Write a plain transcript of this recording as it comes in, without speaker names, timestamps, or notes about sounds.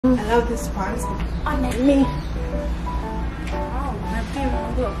I love this pants on me.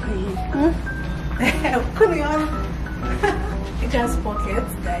 It has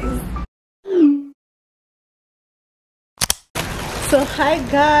pockets, guys. So hi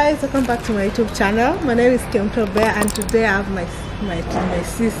guys, welcome back to my YouTube channel. My name is Curvy and today I have my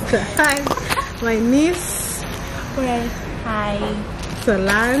sister. Hi, my niece. Well, hi.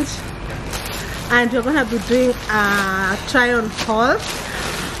 Solange. And we're gonna be doing a try on haul.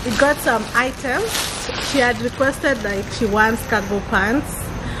 We got some items. She had requested like she wants cargo pants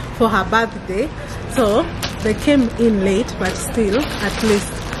for her birthday, so they came in late, but still at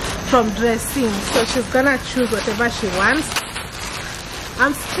least from dressing. So she's gonna choose whatever she wants.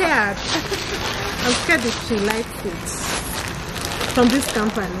 I'm scared. I'm scared if she likes it from this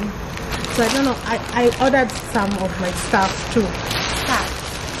company. So I don't know. I ordered some of my stuff too.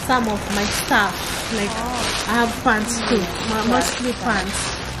 Some of my stuff, like I have pants too, mostly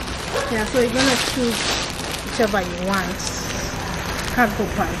pants. Yeah, so you're gonna choose whichever you want. Cargo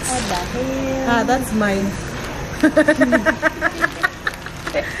pants. What the hell? Ah, that's mine.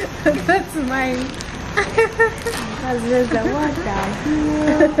 That's mine. What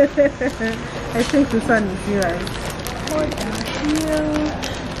the hell? I think this one is yours. What the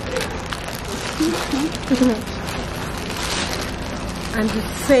hell? And you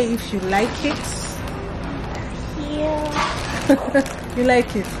say if you like it. Yeah. You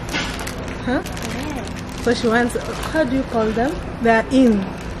like it? Huh? Yeah. So she wants, how do you call them? They are in.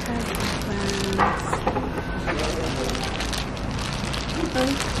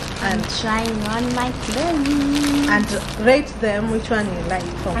 I'm trying on my clothes. And rate them which one you like.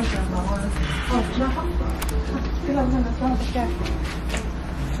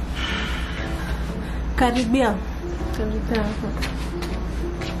 Caribbean.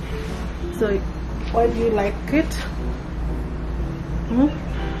 So, why do you like it?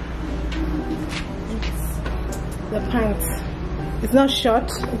 It's the pants. It's not short.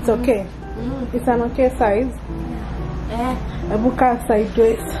 It's okay. It's an okay size. A buka side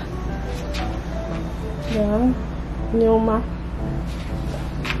waist. Yeah. Nyoma.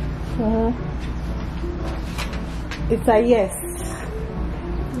 It's a yes.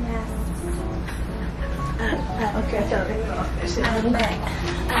 Okay,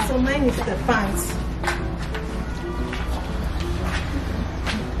 so mine is the pants.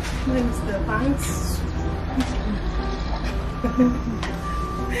 Mine is the pants.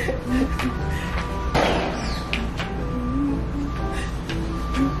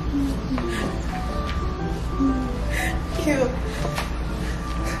 Cute.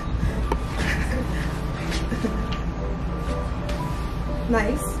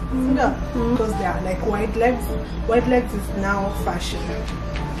 Nice. No, because they are like wide legs. Wide legs is now fashion.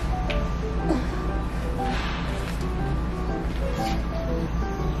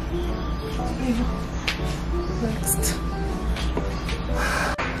 Next.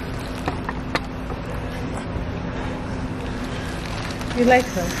 You like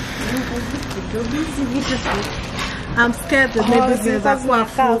them? I'm scared that maybe there's a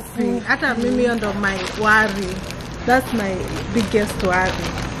full. Hata mimi ndo my worry. That's my biggest worry.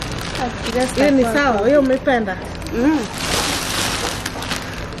 Hiyo ni sawa, hiyo umependa?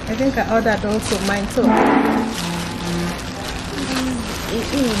 I think I ordered also mine too.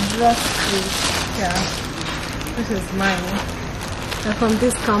 Yeah, this is mine. They're from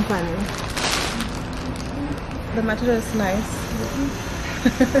this company. The material is nice.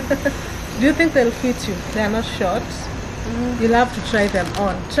 Do you think they'll fit you? They are not short. You'll have to try them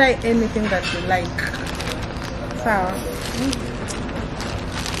on. Try anything that you like. So,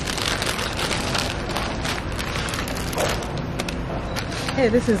 hey,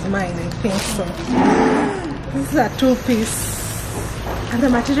 this is mine, I think so. This is a two-piece. And the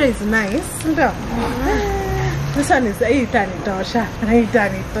material is nice. No. This one is 8-tosha.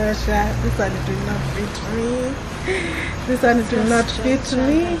 8-tosha. This one will not fit me. This one will not fit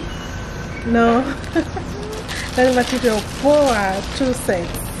me. No. That material for 2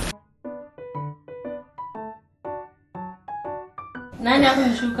 sets. Nani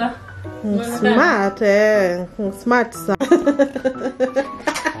akumshuka? Smart, smart.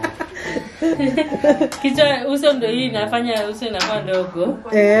 Kichwa uso ndo hii inafanya uso inakuwa ndogo.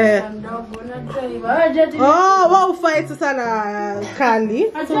 Oh, wow, fight sana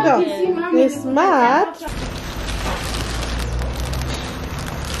kali. Ni smart.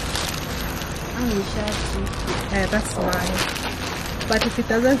 That's mine. But if it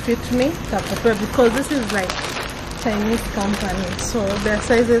doesn't fit me, because this is like Chinese company, so their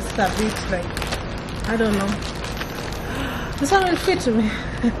sizes are a bit like, I don't know. This one will fit me.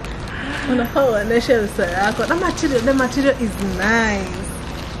 The material is nice.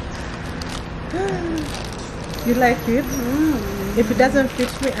 You like it? If it doesn't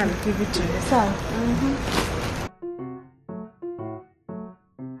fit me, I'll give it to you. So.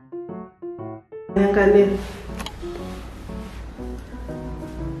 Okay.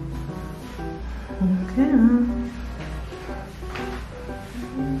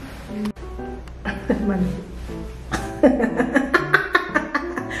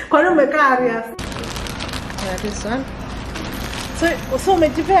 Kwani umekaa Arias? Yeah, this one. So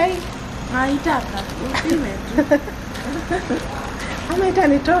umejipea? Naitaka. Upime tu. Ama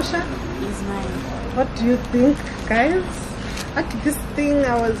itanitosha? Is mine. What do you think, guys? At this thing, I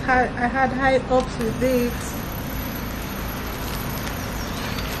had high hopes with it.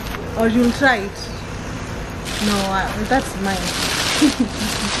 Or you'll try it? No, that's mine.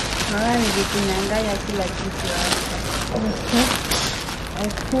 Naona nilikunyangalia kila kitu hapa. Okay. I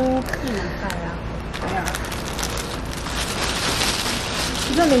think yeah.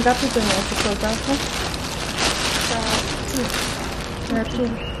 Hizo ni ngapi kwenye mfuko zako? Two.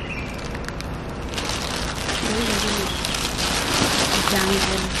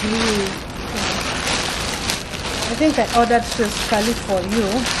 I think I ordered specifically for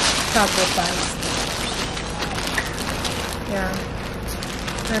you cargo pants. Yeah,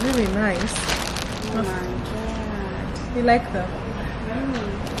 they're really nice. Oh my god. You like them?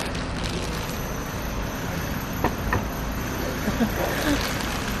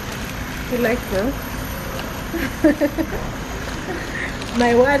 You like them?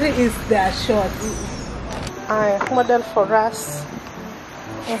 My worry is they are short. I model for us.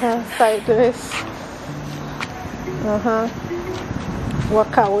 Sideways.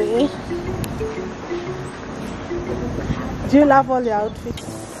 Walk away. Do you love all your outfits?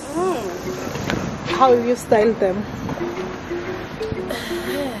 How you style them?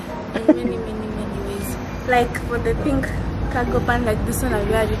 In many ways. Like for the pink cargo pant, like this one, I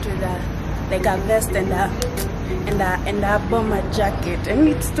wear it with a vest and a bomber jacket, and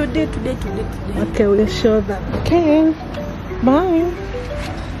it's today. Okay, we'll show them. Okay, bye.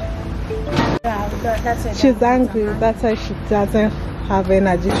 Yeah, that's it. She's angry. That's why she doesn't have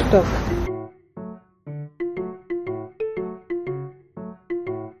energy to talk.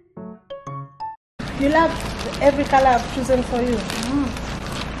 You love every color I've chosen for you.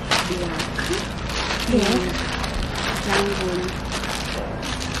 Pink, jungle,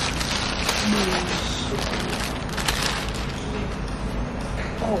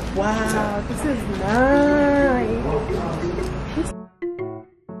 Oh wow, this is nice.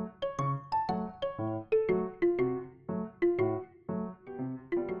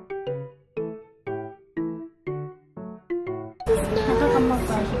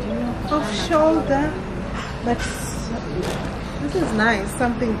 Off shoulder, but this is nice,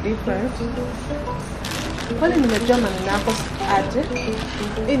 something different. Kwani nimejua maneno yako aje?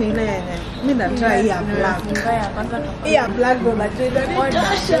 Hii ni ile yenye mimi nataka hii ya black. Hii ya black ndo najua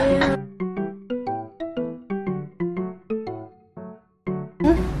inanitosha.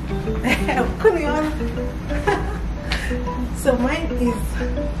 Kuniona. So mine is,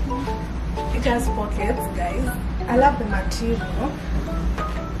 it has pockets, guys. I love the material.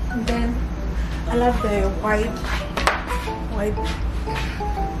 And then I love the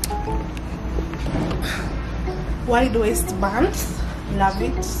wide waistbands. Love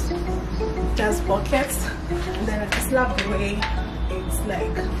it. It has pockets. And then I just love the way it's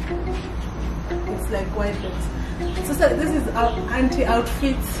like wide legs. So this is our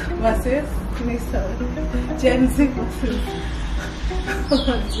anti-outfits versus Gen Z versus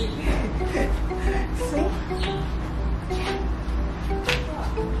See?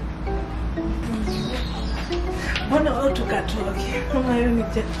 Mbona wao tukatoke? Kama hiyo ni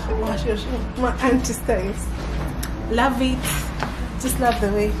my anti-styles. Love it. Just love the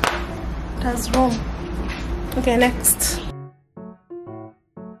way it has room. Okay, next.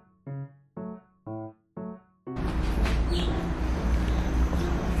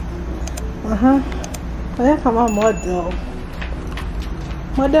 Kaya kama model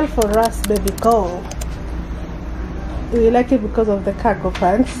for us, baby girl. Do you like it because of the cargo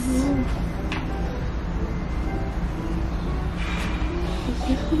pants?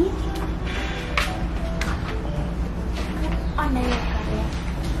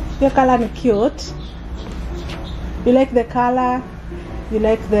 Your color is cute. You like the color? You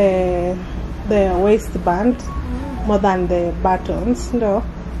like the waistband more than the buttons? No,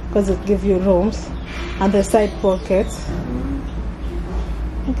 because it gives you rooms and the side pockets.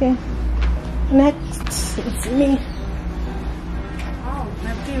 Okay, next it's me.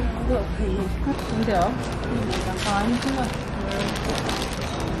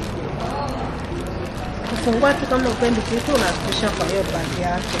 Kufungua tu kama upendi kitu unafikisha kwa hiyo bag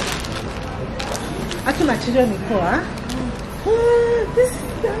yake. Aki material ni poa. This is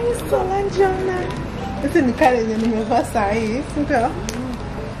nice, Solanjana. Hizi ni kale yenye nimevaa saa hii, ndio?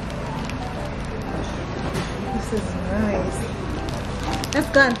 This is nice. Let's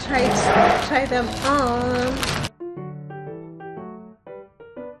go and try them on.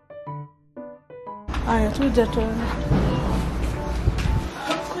 Aya, tuja tuone.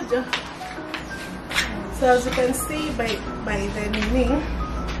 Kuja. So as you can see by the name,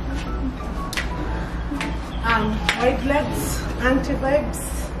 white legs, anti-vibes,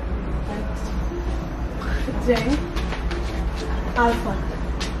 Jen Alpha,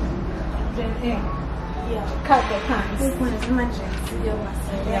 Jen A. Yeah. Cargo pants. This one is imagine.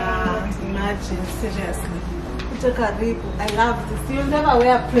 Yeah, imagine, seriously. I love this. You'll never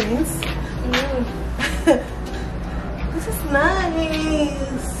wear plains. This is nice.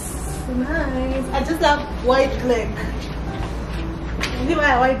 Nice. I just love white leg. You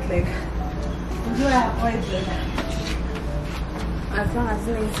wear a white leg. You wear a white leg. As long as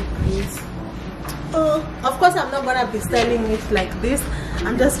it's easy, please. Of course, I'm not gonna be styling it like this.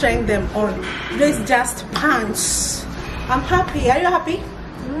 I'm just trying them on. This is just pants. I'm happy. Are you happy?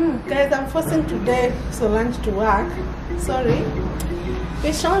 Guys, I'm forcing today Solange to work. Sorry.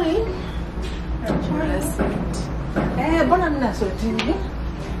 Be sorry. Bona nina sojini.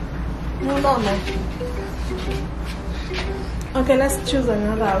 No. Okay, let's choose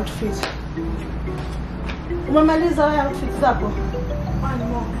another outfit. Umemaliza wewe outfit zako? One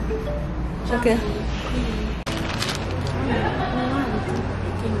more. Okay.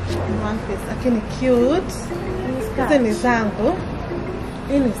 One piece. Lakini cute. Hizi ni zangu.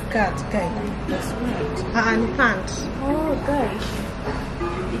 Hii ni skirt, guys. Ni pant. Oh gosh.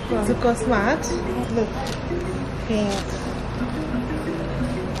 Ziko smart. Look. Pink.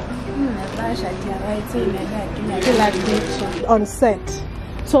 Kila kitu on set.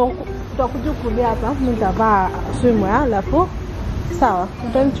 So utakuja kulia hapa, mimi nitavaa swimwear alafu sawa.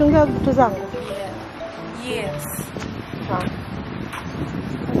 Utanichungia vitu zangu? Yes. Sawa.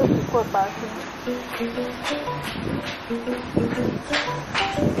 Kwa basi.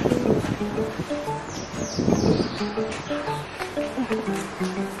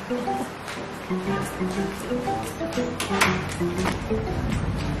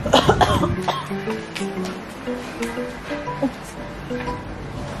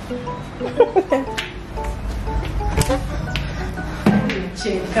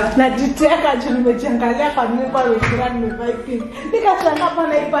 Najiteka juu nimejiangalia kwa nyumba restaurant nimevaa hivi. Nikashangaa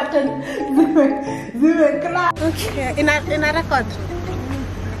hapa hii pattern zime okay, ina record.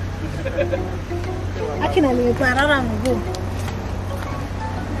 Akina nimeparara mguu.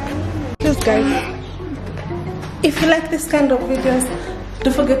 Please guys, if you like this kind of videos,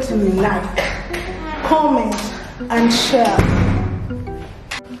 don't forget to like, comment and share.